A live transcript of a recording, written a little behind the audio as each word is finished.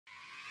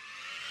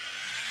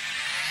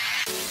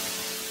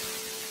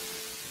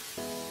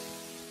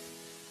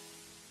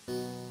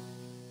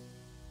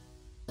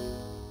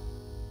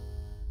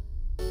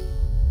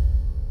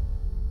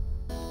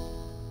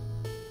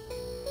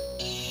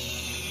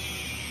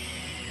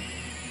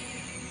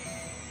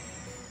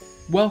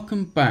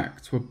Welcome back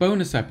to a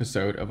bonus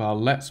episode of our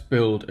Let's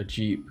Build a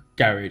Jeep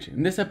garage.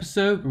 In this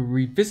episode, we're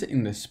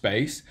revisiting this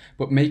space,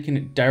 but making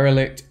it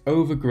derelict,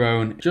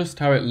 overgrown, just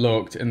how it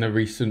looked in the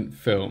recent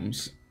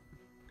films.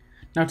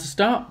 Now to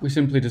start, we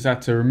simply just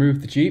had to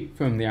remove the Jeep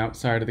from the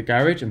outside of the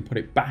garage and put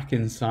it back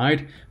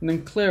inside, and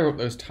then clear up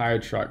those tire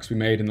tracks we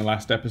made in the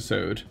last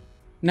episode.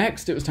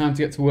 Next, it was time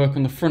to get to work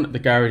on the front of the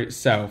garage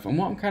itself, and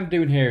what I'm kind of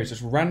doing here is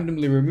just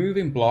randomly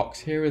removing blocks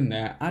here and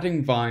there,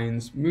 adding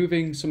vines,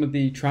 moving some of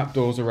the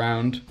trapdoors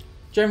around,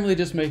 generally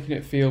just making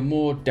it feel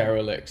more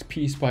derelict,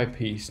 piece by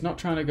piece, not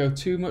trying to go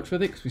too much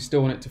with it because we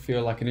still want it to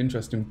feel like an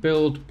interesting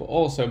build, but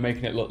also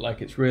making it look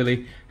like it's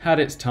really had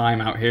its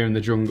time out here in the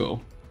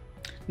jungle.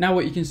 Now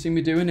what you can see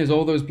me doing is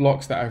all those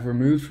blocks that I've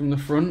removed from the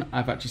front,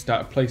 I've actually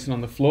started placing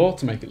on the floor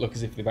to make it look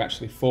as if they've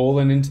actually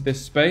fallen into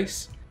this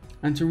space.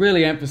 And to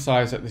really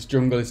emphasise that this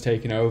jungle is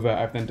taking over,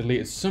 I've then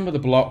deleted some of the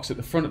blocks at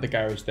the front of the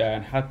garage there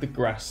and had the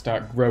grass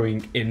start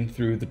growing in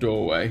through the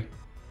doorway.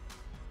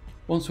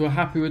 Once we were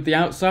happy with the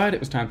outside, it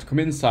was time to come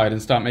inside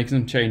and start making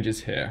some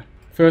changes here.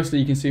 Firstly,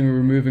 you can see me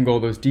removing all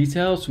those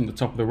details from the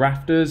top of the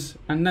rafters,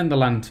 and then the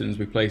lanterns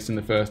we placed in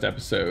the first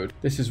episode.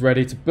 This is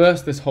ready to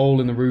burst this hole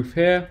in the roof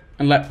here,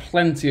 and let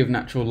plenty of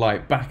natural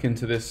light back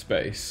into this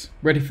space.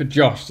 Ready for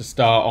Josh to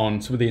start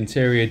on some of the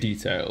interior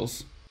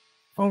details.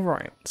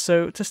 Alright,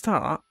 so to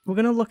start, we're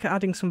going to look at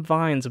adding some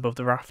vines above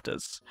the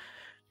rafters.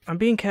 I'm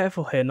being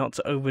careful here not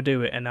to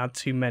overdo it and add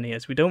too many,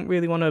 as we don't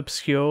really want to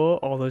obscure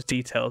all those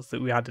details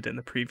that we added in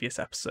the previous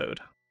episode.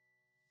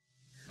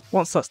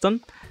 Once that's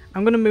done,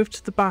 I'm going to move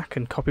to the back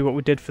and copy what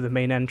we did for the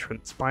main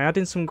entrance by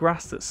adding some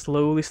grass that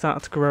slowly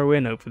started to grow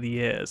in over the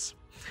years.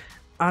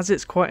 As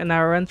it's quite a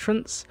narrow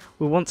entrance,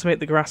 we want to make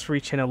the grass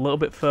reach in a little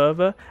bit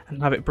further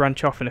and have it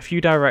branch off in a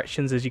few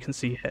directions, as you can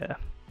see here.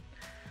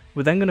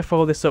 We're then going to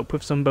follow this up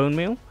with some bone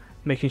meal,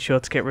 making sure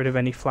to get rid of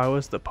any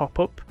flowers that pop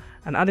up,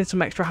 and adding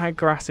some extra high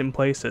grass in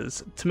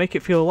places to make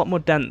it feel a lot more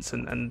dense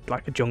and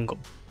like a jungle.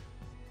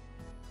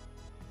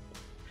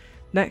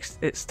 Next,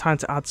 it's time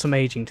to add some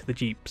aging to the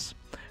Jeeps.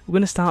 We're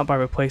going to start by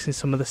replacing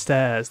some of the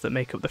stairs that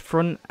make up the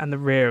front and the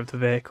rear of the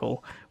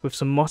vehicle with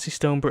some mossy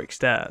stone brick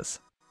stairs.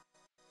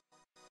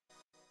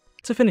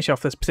 To finish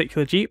off this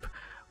particular Jeep,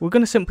 we're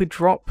going to simply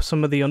drop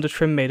some of the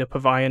undertrim made up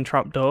of iron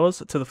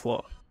trapdoors to the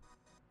floor.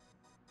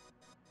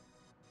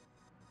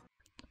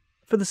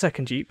 For the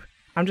second Jeep,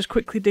 I'm just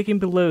quickly digging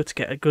below to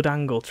get a good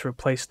angle to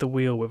replace the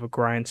wheel with a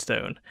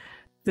grindstone.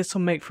 This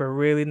will make for a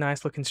really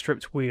nice looking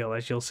stripped wheel,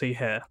 as you'll see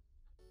here.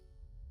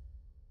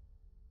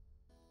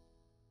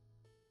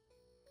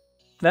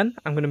 Then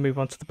I'm going to move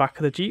on to the back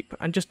of the Jeep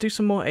and just do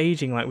some more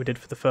aging like we did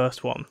for the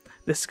first one.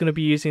 This is going to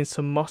be using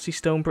some mossy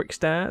stone brick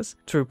stairs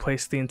to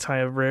replace the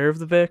entire rear of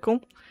the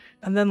vehicle,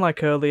 and then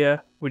like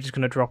earlier, we're just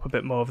going to drop a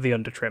bit more of the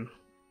undertrim.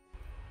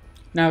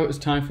 Now it was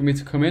time for me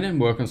to come in and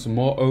work on some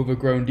more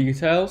overgrown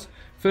details.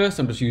 First,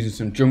 I'm just using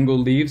some jungle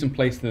leaves and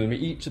placing them at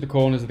each of the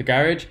corners of the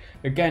garage.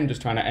 Again,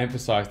 just trying to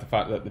emphasise the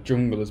fact that the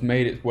jungle has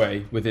made its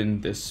way within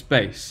this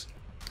space.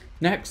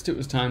 Next, it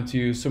was time to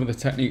use some of the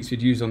techniques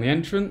we'd used on the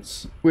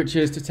entrance, which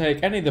is to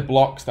take any of the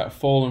blocks that have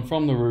fallen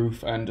from the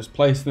roof and just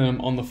place them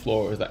on the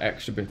floor as that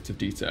extra bit of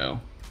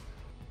detail.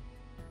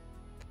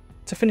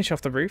 To finish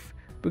off the roof,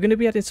 we're going to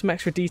be adding some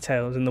extra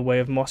details in the way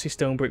of mossy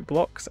stone brick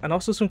blocks and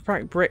also some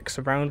cracked bricks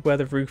around where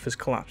the roof has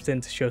collapsed in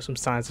to show some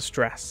signs of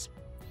stress.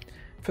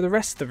 For the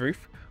rest of the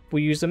roof,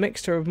 we'll use a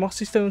mixture of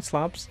mossy stone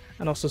slabs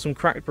and also some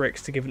cracked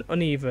bricks to give an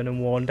uneven and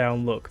worn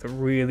down look that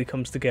really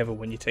comes together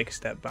when you take a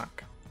step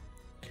back.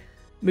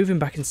 Moving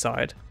back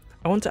inside,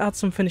 I want to add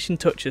some finishing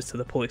touches to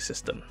the pulley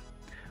system.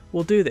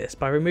 We'll do this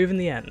by removing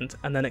the end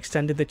and then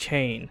extending the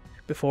chain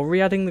before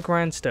re-adding the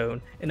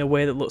grindstone in a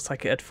way that looks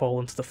like it had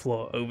fallen to the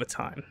floor over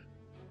time.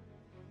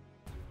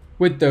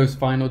 With those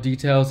final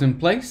details in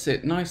place,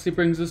 it nicely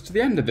brings us to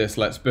the end of this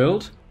Let's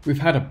Build. We've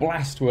had a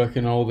blast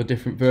working on all the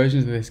different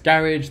versions of this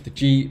garage, the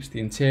Jeeps, the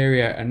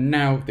interior, and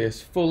now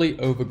this fully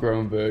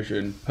overgrown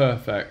version,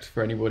 perfect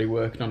for anybody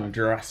working on a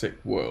Jurassic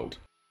World.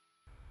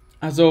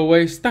 As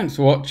always, thanks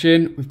for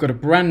watching. We've got a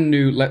brand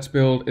new Let's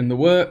Build in the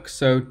works,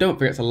 so don't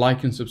forget to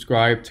like and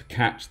subscribe to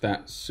catch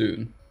that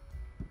soon.